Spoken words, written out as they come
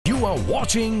You are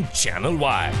watching Channel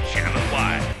Y. Channel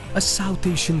Y, a South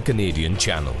Asian Canadian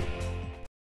channel.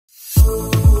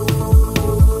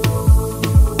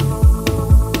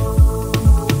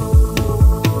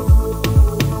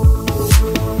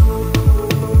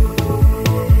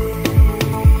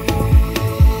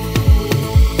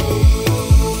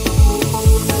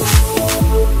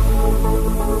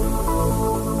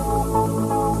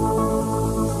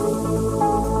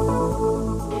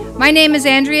 My name is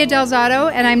Andrea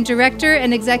DelZotto, and I'm Director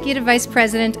and Executive Vice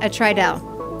President at Tridel.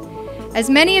 As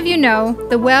many of you know,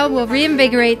 the well will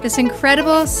reinvigorate this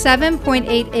incredible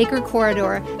 7.8-acre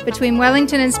corridor between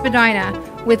Wellington and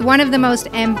Spadina with one of the most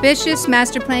ambitious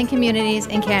master plan communities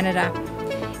in Canada.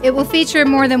 It will feature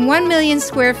more than 1 million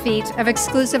square feet of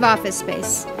exclusive office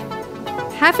space,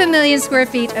 500,000 square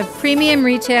feet of premium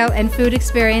retail and food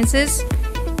experiences,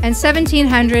 and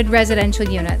 1,700 residential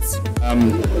units.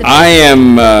 I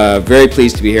am very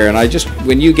pleased to be here, and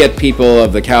when you get people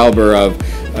of the caliber of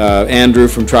Andrew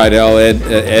from Tridel,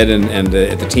 Ed and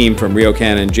the team from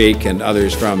RioCan and Jake and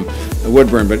others from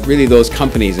Woodbourne, but really those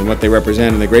companies and what they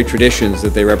represent and the great traditions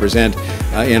that they represent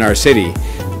in our city,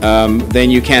 then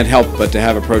you can't help but to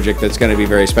have a project that's going to be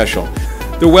very special.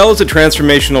 The well is a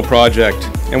transformational project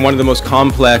and one of the most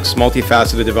complex,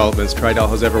 multifaceted developments Tridel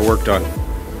has ever worked on.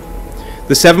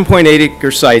 The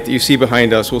 7.8-acre site that you see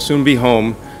behind us will soon be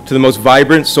home to the most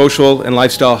vibrant social and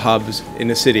lifestyle hubs in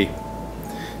the city,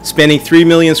 spanning 3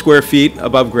 million square feet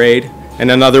above grade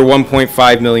and another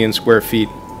 1.5 million square feet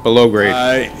below grade.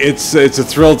 It's a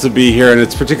thrill to be here, and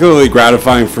it's particularly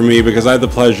gratifying for me because I had the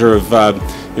pleasure of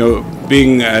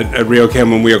being at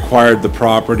RioCan when we acquired the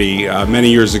property many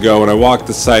years ago, and I walked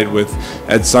the site with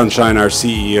Ed Sunshine, our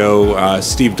CEO,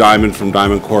 Steve Diamond from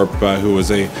Diamond Corp, who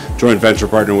was a joint venture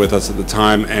partner with us at the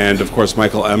time, and of course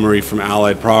Michael Emery from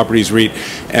Allied Properties REIT,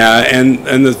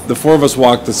 and the four of us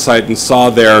walked the site and saw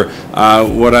there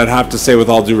what I'd have to say, with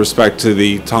all due respect to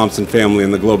the Thompson family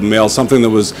and the Globe and Mail, something that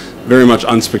was very much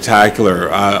unspectacular.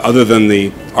 Other than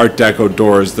the Art Deco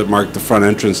doors that marked the front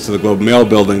entrance to the Globe and Mail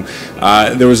building,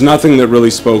 there was nothing that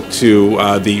really spoke to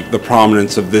the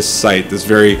prominence of this site, this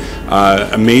very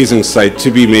amazing site, to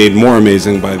be made more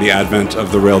amazing by the advent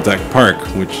of the Rail Deck Park,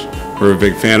 which we're a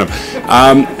big fan of.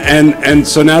 And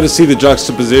so now to see the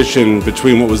juxtaposition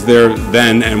between what was there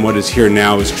then and what is here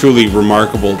now is truly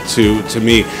remarkable to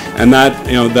me. And that,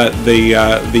 that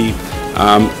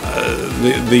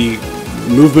the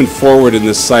movement forward in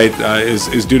this site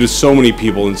is due to so many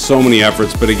people and so many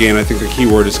efforts, but again, I think the key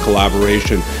word is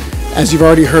collaboration. As you've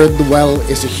already heard, the well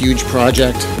is a huge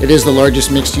project. It is the largest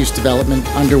mixed-use development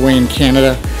underway in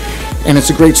Canada, and it's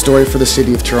a great story for the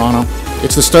City of Toronto.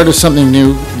 It's the start of something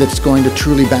new that's going to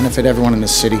truly benefit everyone in the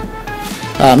city.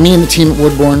 Me and the team at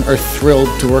Woodbourne are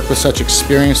thrilled to work with such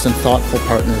experienced and thoughtful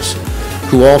partners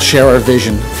who all share our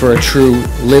vision for a true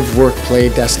live, work, play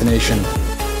destination.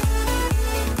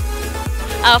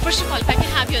 First of all, if I can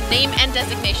have your name and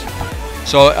designation.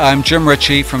 So I'm Jim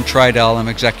Ritchie from Tridel. I'm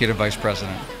Executive Vice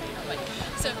President.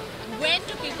 So when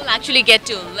do people actually get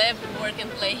to live, work and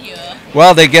play here?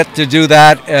 Well, they get to do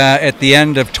that at the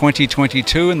end of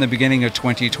 2022 and the beginning of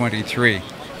 2023.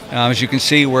 As you can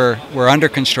see, we're under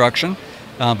construction,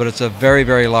 but it's a very,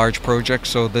 very large project,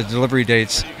 so the delivery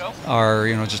dates are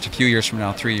just a few years from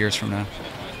now, 3 years from now.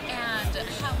 And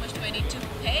how much do I need to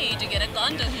pay to get a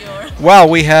condo here? Well,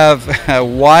 we have a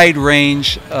wide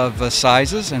range of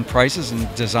sizes and prices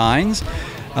and designs.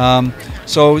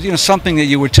 So something that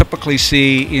you would typically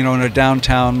see in a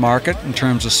downtown market in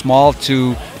terms of small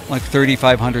to like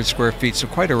 3,500 square feet, so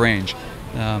quite a range.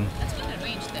 That's quite a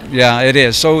range then. Yeah, it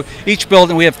is. So each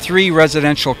building, we have 3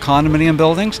 residential condominium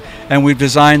buildings, and we've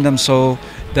designed them so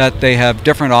that they have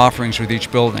different offerings with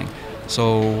each building.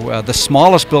 So the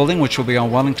smallest building, which will be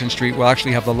on Wellington Street, will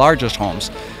actually have the largest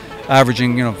homes,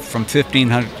 averaging from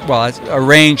 1,500, well, it's a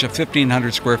range of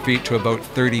 1,500 square feet to about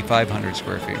 3,500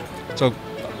 square feet. So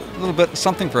a little bit,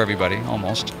 something for everybody,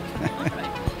 almost.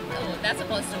 Oh, that's a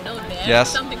positive note there.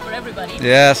 Yes. Something for everybody.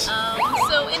 Yes.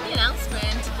 So in the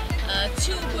announcement,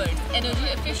 2 words, energy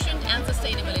efficient and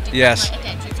sustainability. Yes. So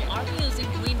are we using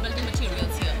green building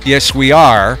materials here? Yes, we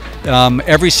are.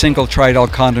 Every single Tridel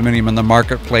condominium in the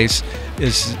marketplace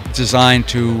is designed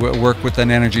to work with an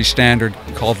energy standard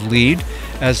called LEED,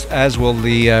 as will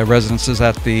the residences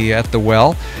at the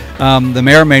well. The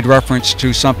mayor made reference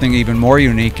to something even more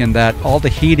unique in that all the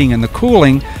heating and the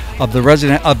cooling of the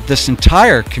resident of this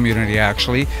entire community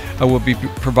actually will be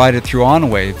provided through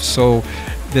OnWave. So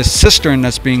this cistern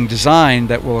that's being designed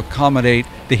that will accommodate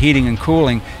the heating and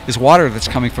cooling is water that's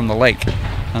coming from the lake,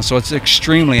 and so it's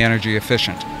extremely energy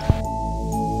efficient.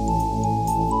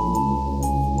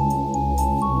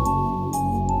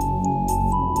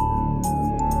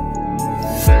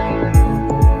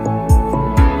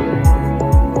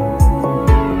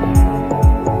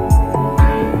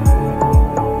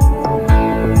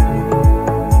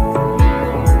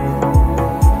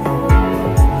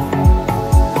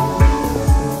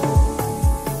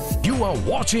 You are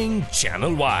watching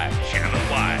Channel Y.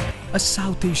 Channel Y, a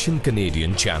South Asian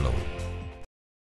Canadian channel.